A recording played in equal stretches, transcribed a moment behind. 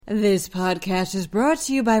This podcast is brought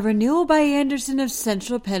to you by Renewal by Andersen of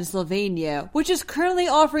Central Pennsylvania, which is currently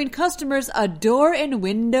offering customers a door and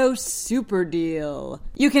window super deal.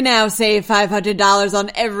 You can now save $500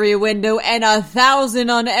 on every window and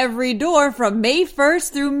 $1,000 on every door from May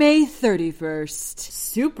 1st through May 31st.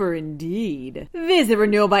 Super indeed. Visit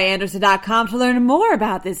renewalbyandersen.com to learn more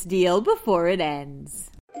about this deal before it ends.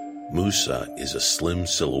 Musa is a slim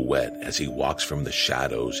silhouette as he walks from the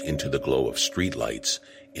shadows into the glow of streetlights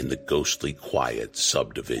in the ghostly quiet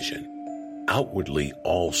subdivision. Outwardly,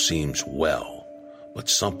 all seems well, but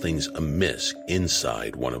something's amiss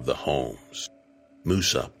inside one of the homes.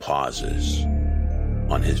 Musa pauses.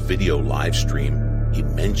 On his video live stream, he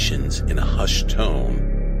mentions in a hushed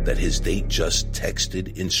tone that his date just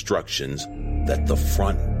texted instructions that the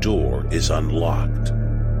front door is unlocked.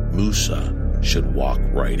 Musa should walk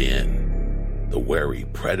right in. The wary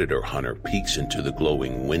predator hunter peeks into the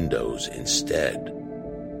glowing windows instead.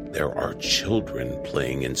 There are children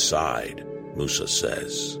playing inside, Musa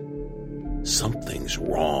says. Something's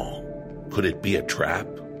wrong. Could it be a trap?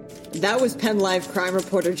 That was Penn Live crime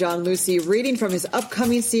reporter John Lucy reading from his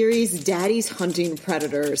upcoming series, Daddy's Hunting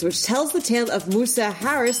Predators, which tells the tale of Musa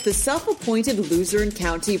Harris, the self-appointed Luzerne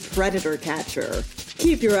County predator catcher.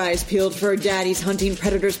 Keep your eyes peeled for Daddy's Hunting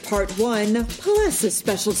Predators Part 1, plus a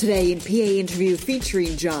special Today in PA interview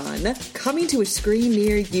featuring John, coming to a screen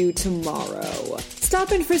near you tomorrow.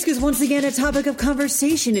 Stop-and-frisk is once again a topic of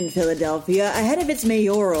conversation in Philadelphia ahead of its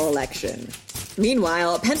mayoral election.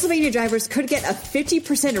 Meanwhile, Pennsylvania drivers could get a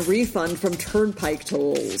 50% refund from Turnpike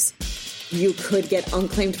tolls. You could get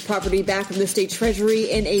unclaimed property back from the state treasury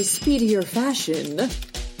in a speedier fashion.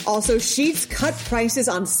 Also, Sheetz cut prices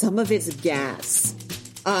on some of its gas.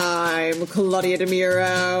 I'm Claudia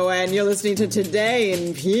DeMiro, and you're listening to Today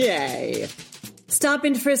in PA.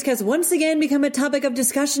 Stop-and-frisk has once again become a topic of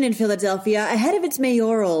discussion in Philadelphia ahead of its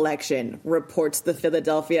mayoral election, reports the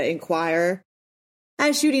Philadelphia Inquirer.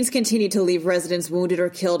 As shootings continue to leave residents wounded or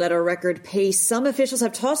killed at a record pace, some officials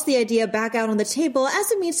have tossed the idea back out on the table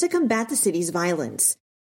as a means to combat the city's violence.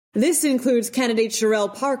 This includes candidate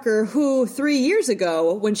Sherelle Parker, who 3 years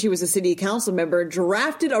ago, when she was a city council member,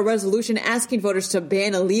 drafted a resolution asking voters to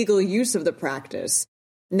ban illegal use of the practice.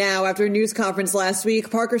 Now, after a news conference last week,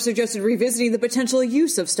 Parker suggested revisiting the potential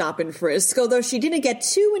use of stop-and-frisk, although she didn't get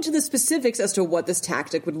too into the specifics as to what this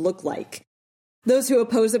tactic would look like. Those who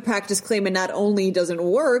oppose the practice claim it not only doesn't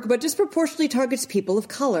work, but disproportionately targets people of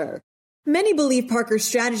color. Many believe Parker's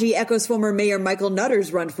strategy echoes former Mayor Michael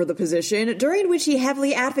Nutter's run for the position, during which he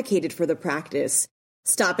heavily advocated for the practice.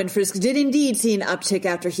 Stop-and-frisk did indeed see an uptick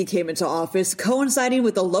after he came into office, coinciding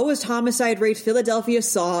with the lowest homicide rate Philadelphia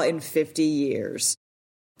saw in 50 years.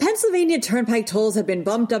 Pennsylvania Turnpike tolls have been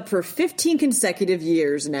bumped up for 15 consecutive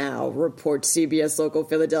years now, reports CBS Local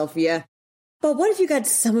Philadelphia. But what if you got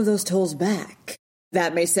some of those tolls back?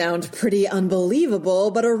 That may sound pretty unbelievable,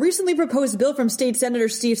 but a recently proposed bill from State Senator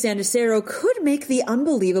Steve Sandusero could make the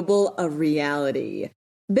unbelievable a reality.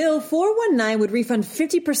 Bill 419 would refund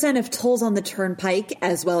 50% of tolls on the Turnpike,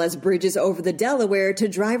 as well as bridges over the Delaware, to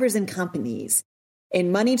drivers and companies.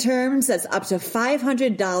 In money terms, that's up to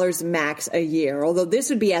 $500 max a year, although this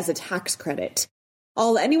would be as a tax credit.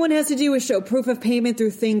 All anyone has to do is show proof of payment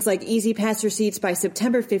through things like Easy Pass receipts by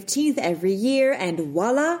September 15th every year, and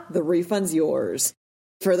voila, the refund's yours.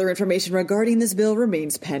 Further information regarding this bill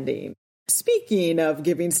remains pending. Speaking of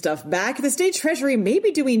giving stuff back, the state treasury may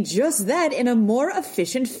be doing just that in a more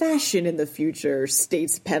efficient fashion in the future,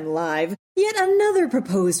 states Penn Live. Yet another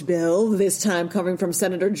proposed bill, this time coming from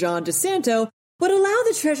Senator John DeSanto, would allow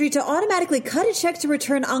the Treasury to automatically cut a check to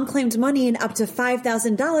return unclaimed money in up to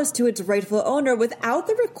 $5,000 to its rightful owner without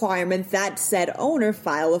the requirement that said owner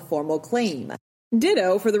file a formal claim.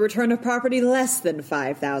 Ditto for the return of property less than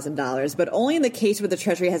 $5,000, but only in the case where the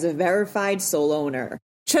Treasury has a verified sole owner.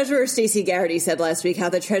 Treasurer Stacey Garrity said last week how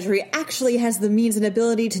the Treasury actually has the means and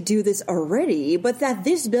ability to do this already, but that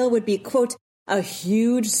this bill would be, quote, a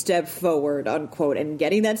huge step forward, unquote, in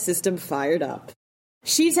getting that system fired up.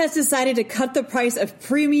 Sheetz has decided to cut the price of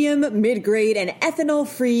premium, mid-grade, and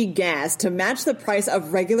ethanol-free gas to match the price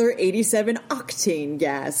of regular 87-octane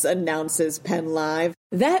gas, announces Penn Live.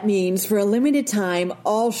 That means, for a limited time,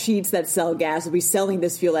 all Sheetz that sell gas will be selling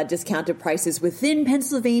this fuel at discounted prices within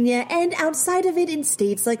Pennsylvania and outside of it in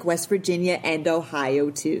states like West Virginia and Ohio,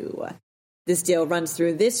 too. This deal runs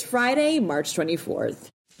through this Friday, March 24th.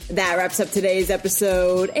 That wraps up today's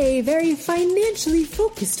episode, a very financially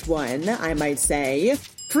focused one, I might say.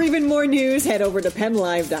 For even more news, head over to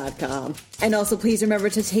PennLive.com. And also please remember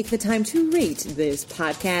to take the time to rate this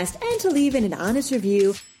podcast and to leave in an honest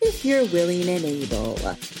review if you're willing and able.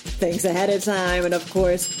 Thanks ahead of time, and of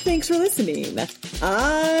course, thanks for listening. I'm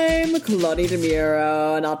I'm Claudia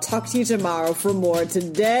DeMiro, and I'll talk to you tomorrow for more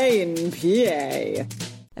Today in PA.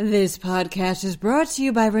 This podcast is brought to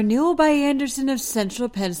you by Renewal by Andersen of Central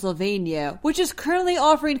Pennsylvania, which is currently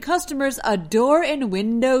offering customers a door and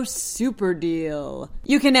window super deal.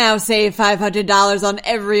 You can now save $500 on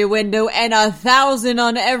every window and $1,000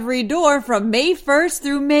 on every door from May 1st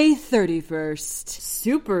through May 31st.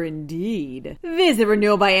 Super indeed. Visit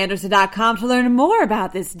renewalbyandersen.com to learn more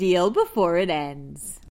about this deal before it ends.